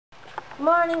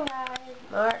Morning guys,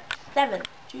 March 7th,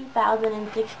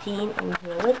 2016, I'm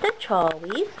here with the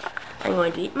Charlies. I'm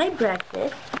going to eat my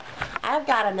breakfast. I've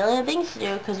got a million things to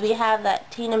do because we have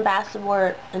that Teen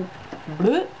Ambassador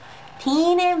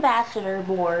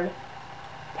Board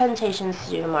presentations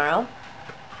to do tomorrow.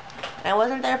 I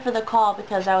wasn't there for the call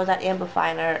because I was at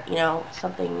Amplify or,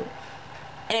 something.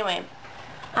 Anyway,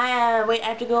 I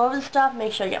have to go over the stuff,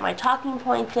 make sure I get my talking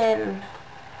points in.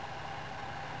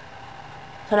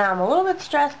 So now I'm a little bit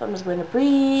stressed, but I'm just going to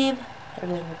breathe.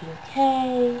 Everything will be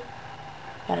okay.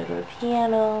 Gotta go to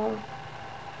piano.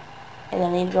 And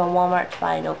then I need to go to Walmart to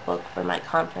buy a notebook for my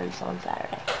conference on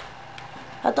Saturday.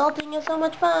 Adulting is so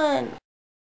much fun!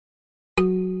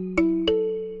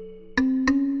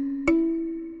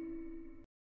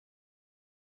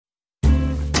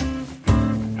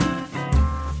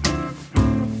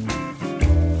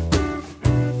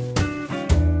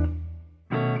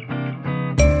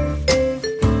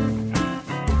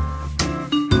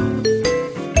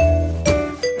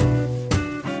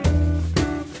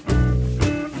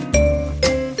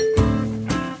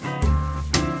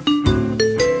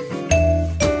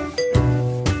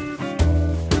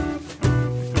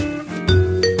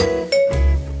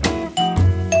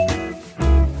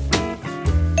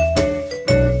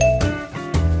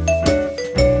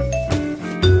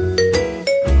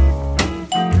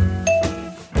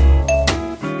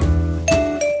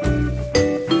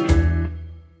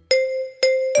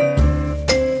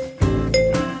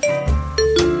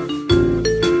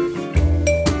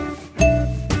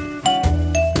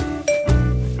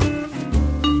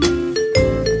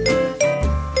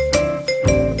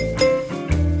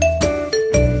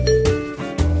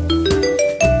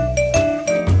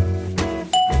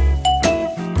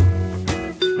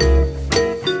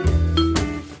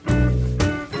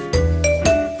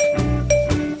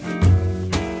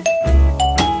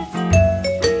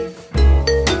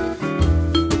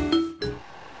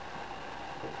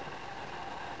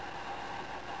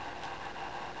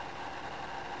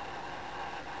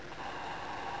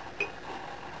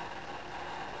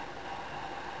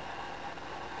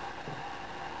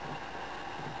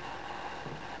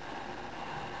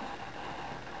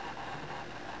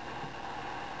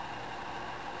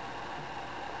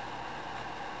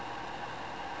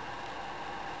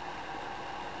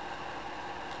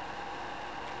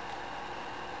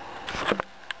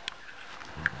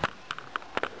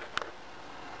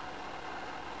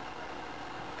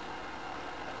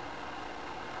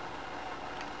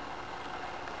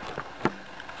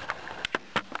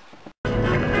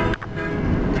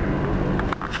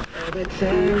 The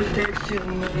times that you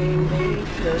made me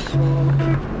feel small.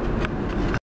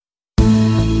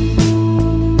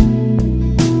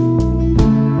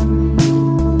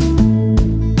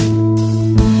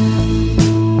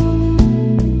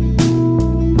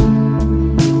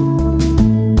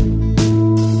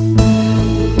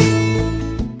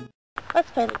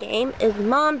 Let's play the game. Is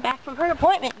Mom back from her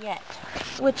appointment yet?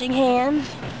 Switching hands.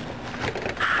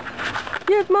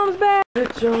 Yes, Mom's back!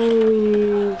 It's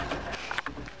always...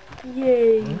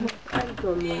 Yay! I'm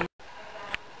coming.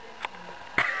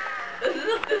 This is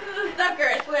a sucker,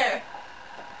 I swear.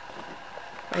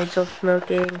 Rachel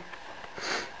smoking.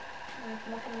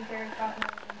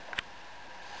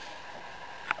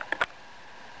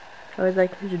 I was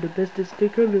like, this is the bestest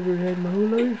stick I've ever had in my whole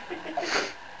life.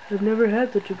 I've never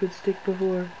had such a good stick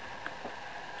before.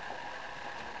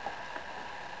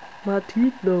 My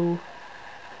teeth though.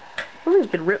 Something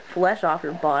could rip flesh off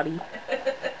your body.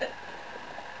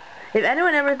 If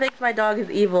anyone ever thinks my dog is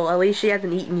evil, at least she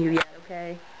hasn't eaten you yet,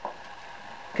 okay?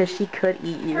 Because she could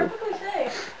eat you. Perfectly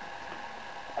safe.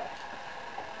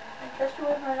 I trust you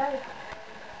with my life.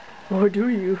 Or do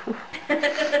you?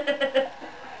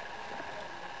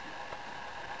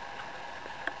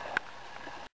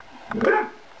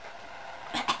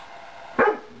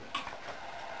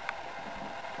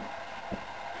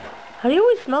 How do you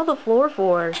always smell the floor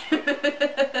for?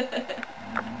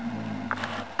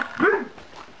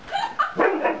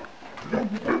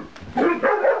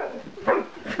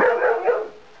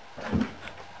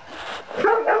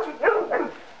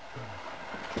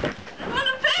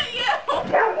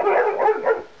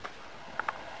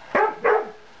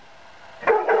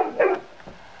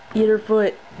 Eat her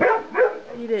foot.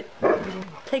 Eat it.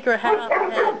 Take her hat off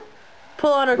her head.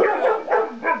 Pull on her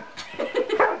coat.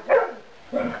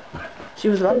 She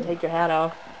was about to take your hat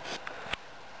off.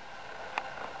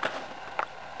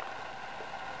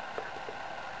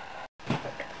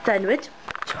 Sandwich.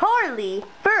 Charlie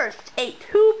first ate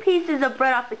 2 pieces of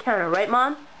bread off the counter, right,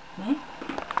 Mom? Mm-hmm.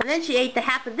 And then she ate the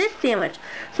half of this sandwich.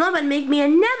 So Mom would make me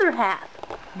another half.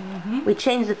 Mm-hmm. We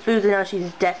changed the foods and now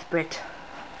she's desperate.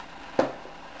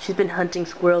 She's been hunting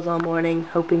squirrels all morning,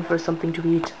 hoping for something to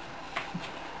eat.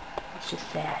 It's just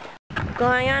sad.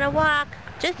 Going on a walk.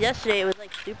 Just yesterday it was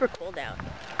like super cold out.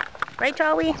 Right,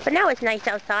 Charlie? But now it's nice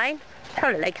outside.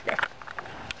 Charlie likes this.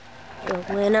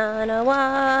 Going on a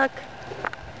walk.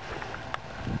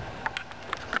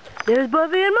 There's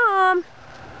Buffy and Mom.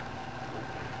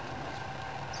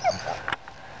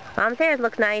 Mom's hair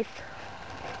looks nice.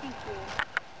 Thank you.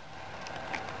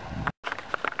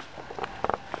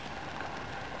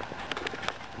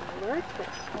 Where's this?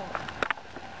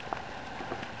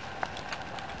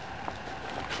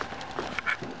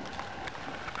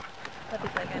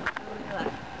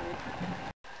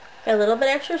 Got a little bit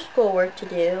extra schoolwork to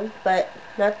do, but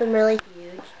nothing really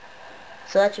huge.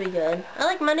 So that should be good. I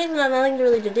like Mondays when I have nothing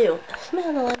really to do.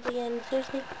 Smell the lens again,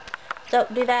 seriously. So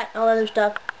do that, all other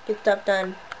stuff, get stuff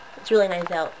done. It's really nice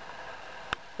out.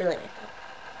 Really nice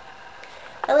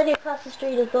out. That lady across the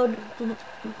street is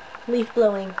leaf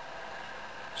blowing.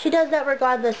 She does that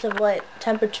regardless of what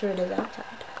temperature it is outside.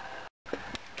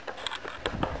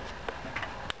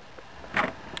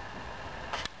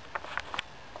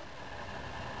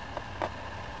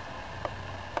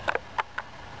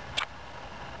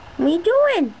 What are you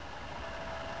doing?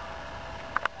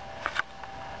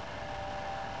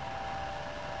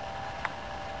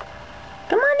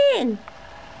 Come on in.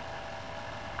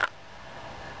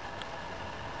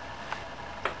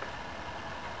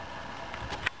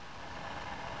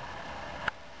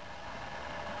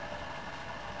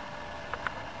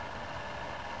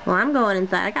 Well, I'm going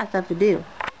inside. I got stuff to do.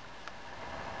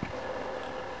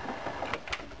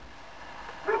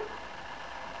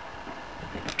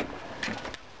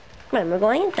 Come on, we're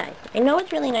going inside. I know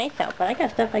it's really nice out, but I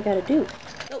got stuff I gotta do.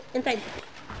 Oh, inside.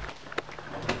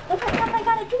 Look at stuff I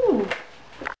gotta do.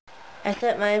 I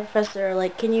sent my professor,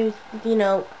 like, can you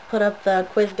know, put up the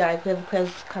quiz guide, we have a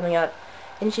quiz coming up.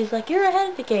 And she's like, you're ahead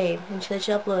of the game. And she said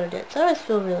she uploaded it. So I just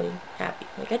feel really happy.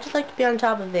 Like, I just like to be on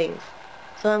top of things.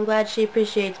 So I'm glad she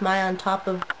appreciates my on top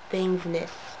of thingsness.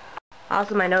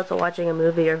 Also, my notes while watching a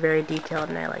movie are very detailed,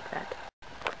 and I like that.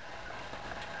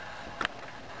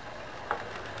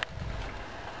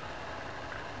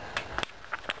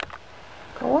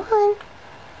 Go on.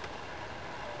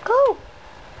 Go.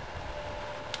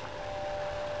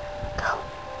 Go.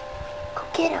 Go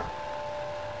get him.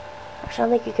 Actually, I don't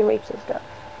think you can reach this stuff.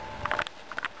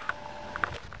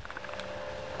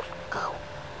 Go.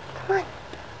 Come on.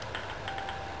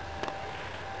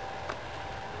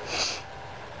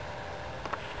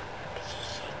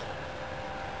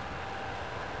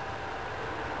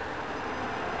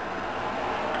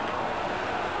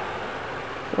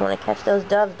 You want to catch those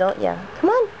doves, don't ya? Come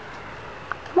on.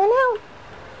 Come on out.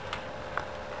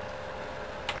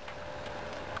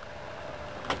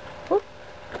 Whoop.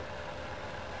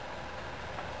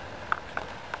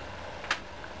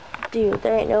 Dude,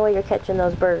 there ain't no way you're catching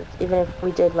those birds, even if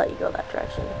we did let you go that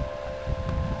direction.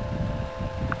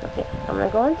 Okay, I'm gonna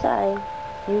go inside.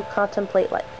 You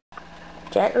contemplate life.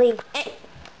 Gently.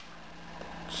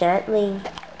 Gently.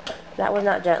 That was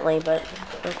not gently, but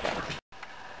okay.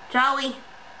 Charlie!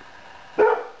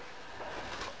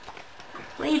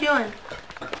 What are you doing?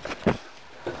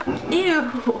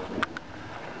 Ew!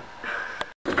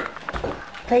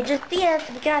 They just danced.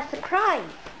 We got a surprise.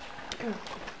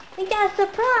 We got a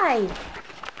surprise.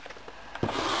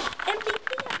 Empty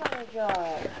peanut butter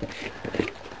jar.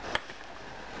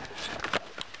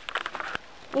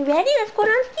 You ready? Let's go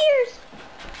downstairs.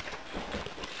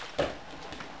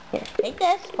 Here, take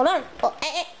this. Hold on. Oh,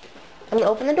 I'm gonna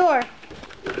open the door.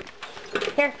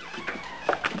 Here.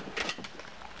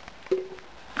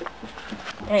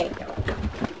 There you go.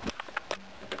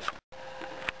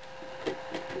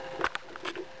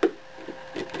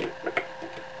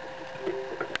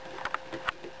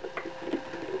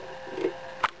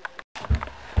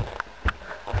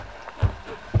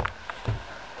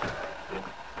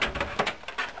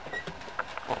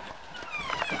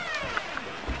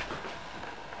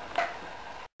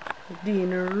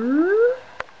 Dinner.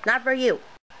 Not for you.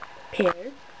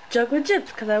 Pears. Chocolate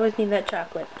chips, because I always need that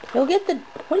chocolate. Go get the...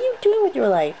 What are you doing with your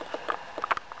life?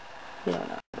 You don't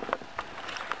know.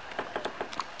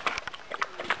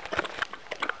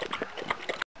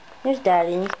 Here's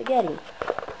Daddy and spaghetti.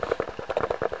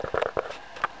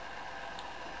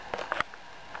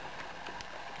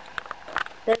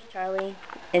 There's Charlie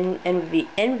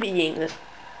envying this.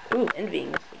 Ooh,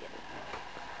 envying this spaghetti.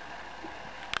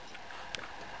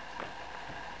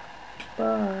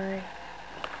 Bye.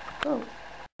 Oh.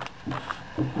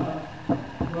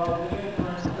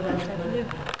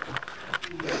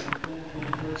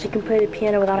 She can play the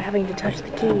piano without having to touch the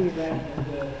keys.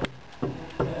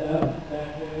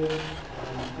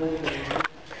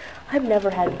 I've never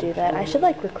had to do that. I should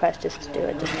like request just to do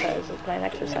it just because it's my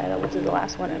next recital, which is the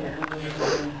last one ever.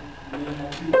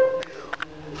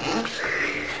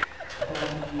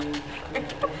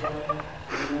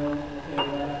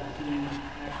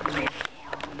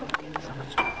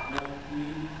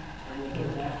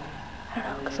 I don't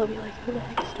know, because they'll be like, who the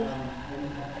heck is doing that?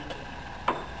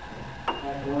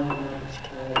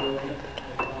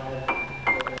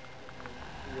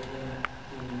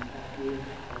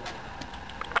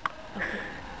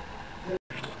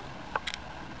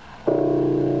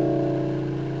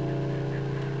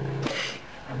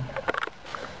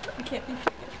 I can't be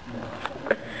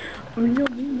No,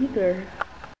 me either.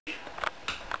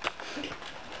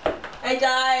 I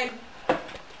died.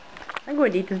 I'm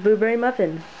going to eat this blueberry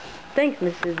muffin. Thanks,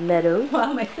 Mrs. Meadows.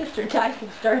 Wow, my sister died from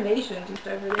starvation just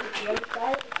over this.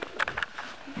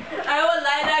 I will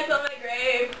lie back on my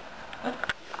grave.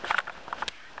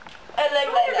 I like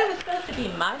that. It was supposed to be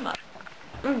my muffin.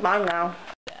 It's mine now.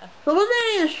 Yeah. There wasn't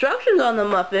any instructions on the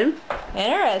muffin.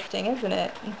 Interesting, isn't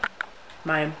it?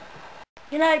 Mine.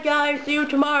 Good night, guys. See you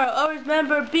tomorrow. Always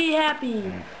remember, be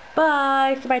happy.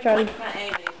 Bye. Goodbye, Charlie. Not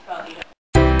anything.